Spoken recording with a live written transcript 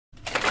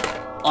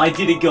I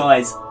did it,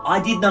 guys.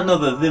 I did none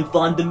other than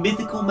find the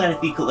Mythical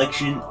Manaphy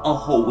collection a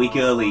whole week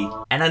early.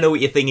 And I know what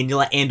you're thinking, you're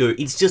like, Ando,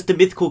 it's just the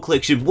Mythical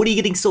collection, what are you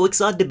getting so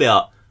excited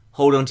about?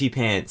 Hold on to your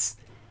pants.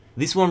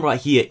 This one right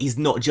here is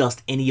not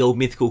just any old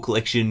Mythical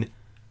collection.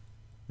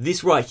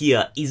 This right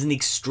here is an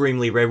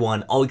extremely rare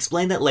one. I'll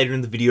explain that later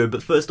in the video,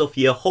 but first off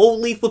here,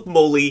 holy flip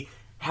moly,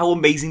 how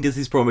amazing does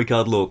this promo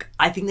card look?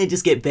 I think they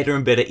just get better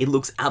and better, it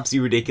looks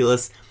absolutely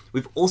ridiculous.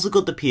 We've also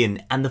got the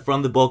pin, and the front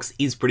of the box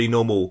is pretty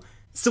normal.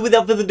 So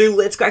without further ado,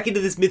 let's crack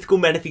into this Mythical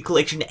Manaphy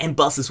collection and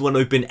bust this one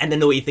open. And I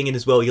know what you're thinking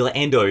as well, you're like,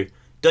 Ando,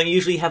 don't you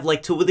usually have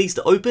like 2 of these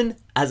to open?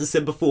 As I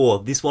said before,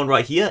 this one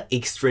right here,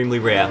 extremely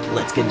rare.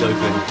 Let's get it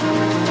open.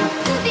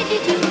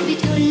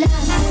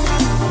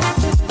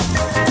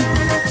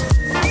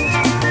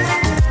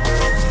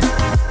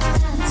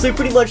 So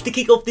pretty much to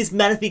kick off this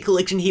Manaphy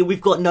collection here, we've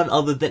got none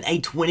other than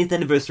a 20th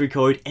anniversary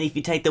code. And if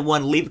you take that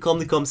one, leave a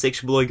comment in the comment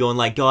section below going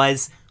like,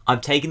 guys,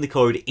 I'm taking the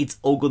code, it's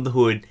all good in the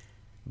hood.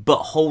 But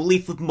holy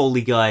flip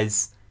moly,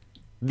 guys,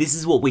 this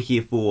is what we're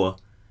here for.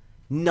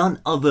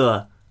 None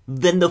other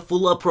than the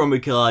full art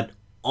promo card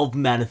of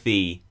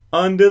Manaphy.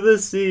 Under the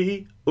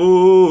sea,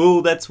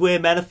 oh, that's where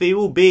Manaphy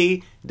will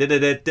be.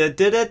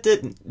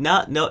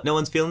 Nah, no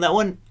one's feeling that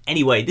one.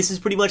 Anyway, this is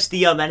pretty much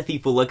the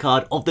Manaphy full art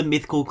card of the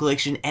Mythical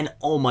collection, and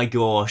oh my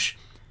gosh,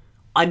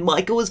 I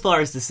might go as far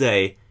as to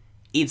say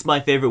it's my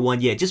favorite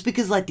one yet, just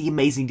because like the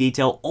amazing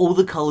detail, all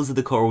the colors of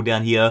the coral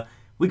down here.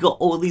 We got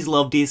all these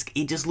love discs,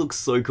 it just looks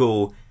so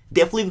cool.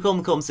 Definitely leave a comment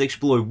in the comment section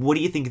below, what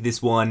do you think of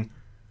this one?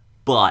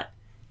 But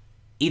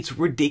it's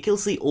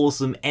ridiculously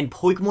awesome, and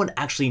Pokemon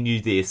actually knew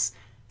this.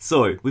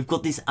 So, we've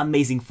got this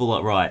amazing full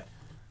art, right?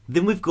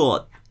 Then we've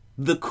got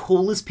the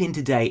coolest pin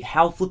to date.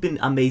 How flippin'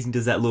 amazing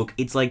does that look?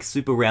 It's like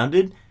super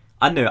rounded.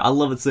 I know, I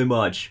love it so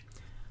much.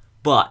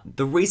 But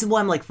the reason why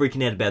I'm like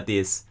freaking out about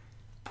this,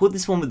 put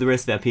this one with the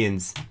rest of our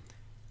pins.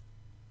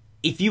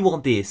 If you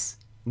want this,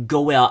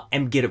 go out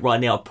and get it right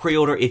now.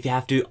 Pre-order if you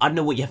have to. I don't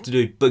know what you have to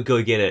do, but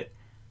go get it.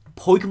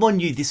 Pokemon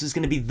knew this was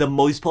going to be the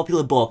most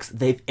popular box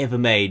they've ever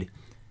made.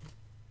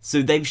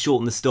 So they've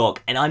shortened the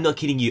stock. And I'm not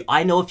kidding you.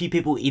 I know a few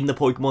people in the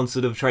Pokemon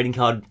sort of trading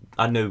card,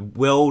 I don't know,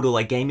 world or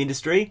like game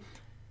industry.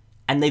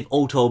 And they've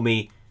all told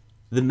me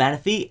the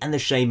Manaphy and the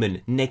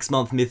Shaman next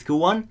month Mythical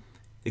one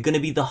are going to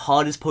be the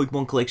hardest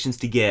Pokemon collections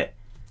to get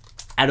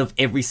out of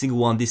every single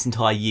one this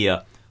entire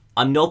year.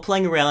 I'm not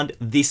playing around.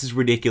 This is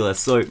ridiculous.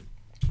 So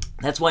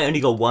that's why I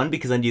only got one,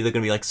 because I knew they're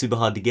going to be like super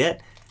hard to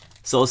get.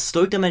 So I was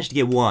stoked I managed to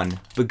get one.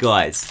 But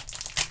guys,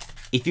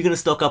 if you're going to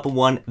stock up on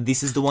one,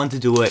 this is the one to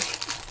do it.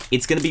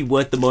 It's going to be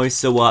worth the most.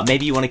 So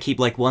maybe you want to keep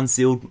like one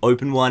sealed,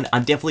 open one.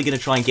 I'm definitely going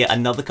to try and get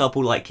another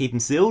couple to like keep them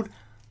sealed.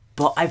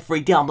 But I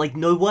freaked out. I'm like,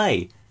 no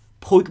way.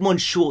 Pokemon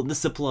shortened the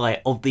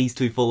supply of these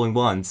 2 following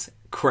ones.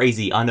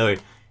 Crazy, I know.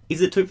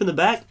 Is it 2 from the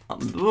back?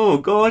 Oh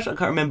gosh, I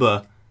can't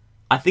remember.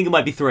 I think it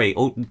might be 3.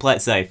 Oh, play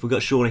it safe. We've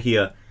got Shauna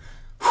here.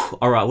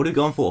 Alright, what are we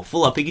going for?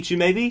 Full art Pikachu,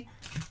 maybe?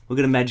 We're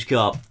going to Magic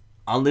up.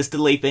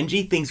 Unlisted Leaf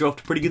Engie, things are off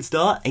to a pretty good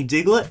start. A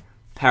Diglett,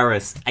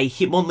 Paris, a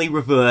Hitmonlee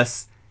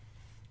reverse.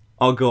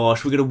 Oh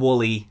gosh, we're going to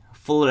Wally.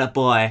 Follow that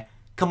by.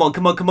 Come on,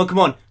 come on, come on, come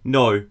on.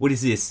 No, what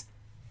is this?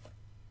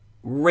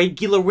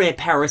 Regular rare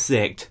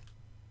Parasect.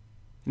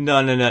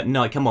 No,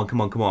 come on,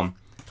 come on, come on.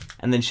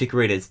 And then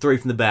Chikorita, it's 3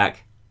 from the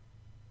back.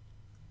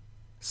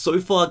 So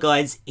far,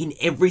 guys, in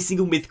every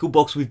single Mythical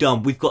box we've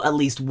done, we've got at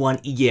least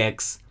 1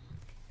 EX.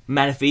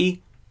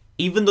 Manaphy,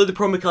 even though the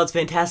promo card's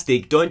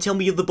fantastic, don't tell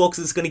me you're the box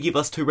that's going to give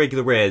us 2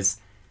 regular rares.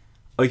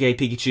 Okay,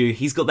 Pikachu,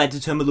 he's got that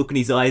determined look in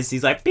his eyes.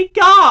 He's like,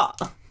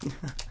 Pika!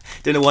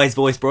 Don't know why his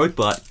voice broke,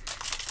 but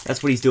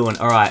that's what he's doing.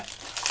 Alright.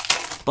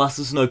 Bust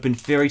this one open.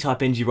 Fairy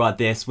type energy right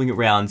there. Swing it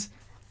round.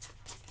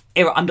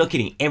 I'm not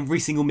kidding. Every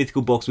single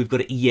Mythical box we've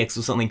got an EX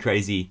or something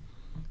crazy.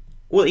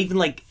 Or even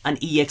like an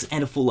EX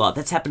and a full art.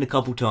 That's happened a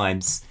couple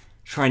times.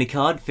 Trainer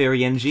card,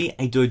 Fairy Energy,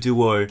 a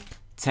Doduo,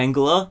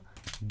 Tangela,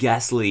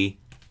 Ghastly,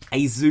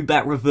 a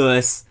Zubat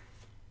reverse,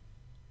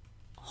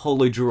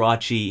 Holo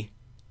Jirachi.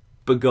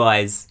 But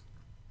guys,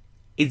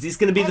 is this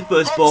going to be the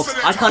first box?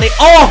 I can't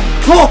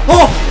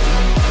oh!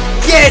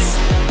 Yes!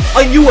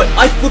 I knew it!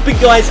 I flipping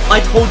guys, I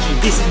told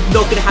you, this is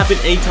not going to happen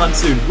anytime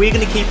soon. We're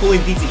going to keep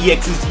pulling these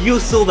EXs. You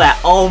saw that.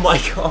 Oh my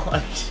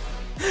gosh.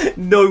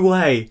 No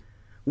way.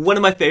 One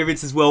of my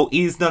favorites as well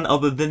is none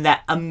other than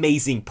that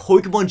amazing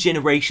Pokemon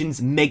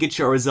Generations Mega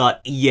Charizard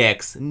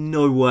EX.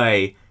 No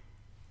way.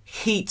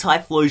 Heat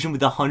type Flosion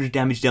with 100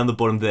 damage down the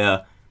bottom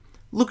there.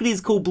 Look at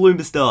his cool blue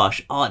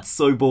moustache. Oh, it's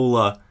so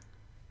baller.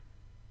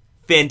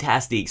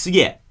 Fantastic. So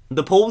yeah,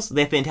 the pulls,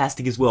 they're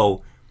fantastic as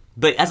well.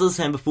 But as I was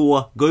saying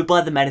before, go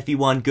buy the Manaphy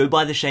one, go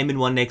buy the Shaman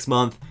one next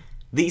month.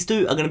 These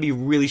 2 are going to be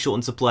really short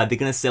in supply. They're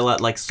going to sell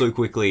out like so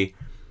quickly.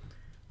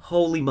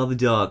 Holy mother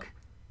duck.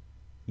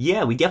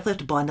 Yeah, we definitely have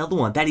to buy another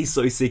one. That is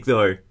so sick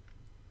though.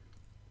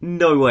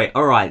 No way.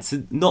 Alright,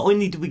 so not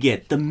only do we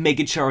get the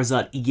Mega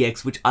Charizard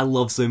EX, which I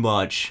love so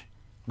much,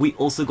 we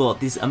also got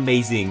this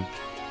amazing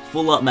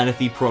full art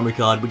Manaphy promo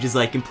card, which is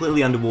like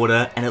completely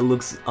underwater, and it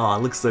looks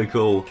so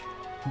cool.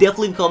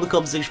 Definitely leave a comment in the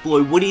comment section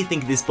below, what do you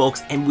think of this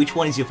box, and which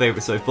one is your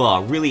favourite so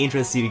far? Really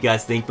interested to see what you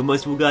guys think, but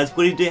most of all guys,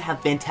 what do you do? Have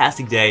a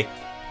fantastic day,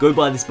 go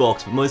buy this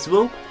box, but most of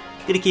all,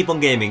 gonna keep on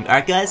gaming.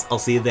 Alright guys, I'll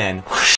see you then.